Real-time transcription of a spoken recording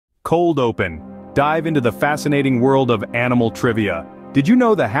Cold Open. Dive into the fascinating world of animal trivia. Did you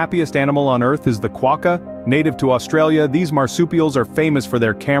know the happiest animal on Earth is the quokka? Native to Australia, these marsupials are famous for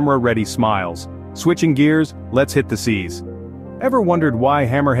their camera-ready smiles. Switching gears, let's hit the seas. Ever wondered why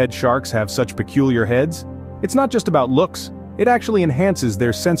hammerhead sharks have such peculiar heads? It's not just about looks, it actually enhances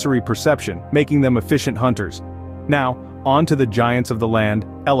their sensory perception, making them efficient hunters. Now, on to the giants of the land,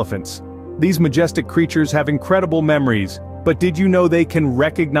 elephants. These majestic creatures have incredible memories, but did you know they can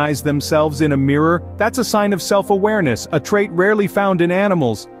recognize themselves in a mirror? That's a sign of self-awareness, a trait rarely found in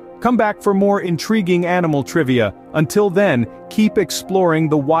animals. Come back for more intriguing animal trivia. Until then, keep exploring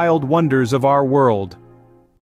the wild wonders of our world.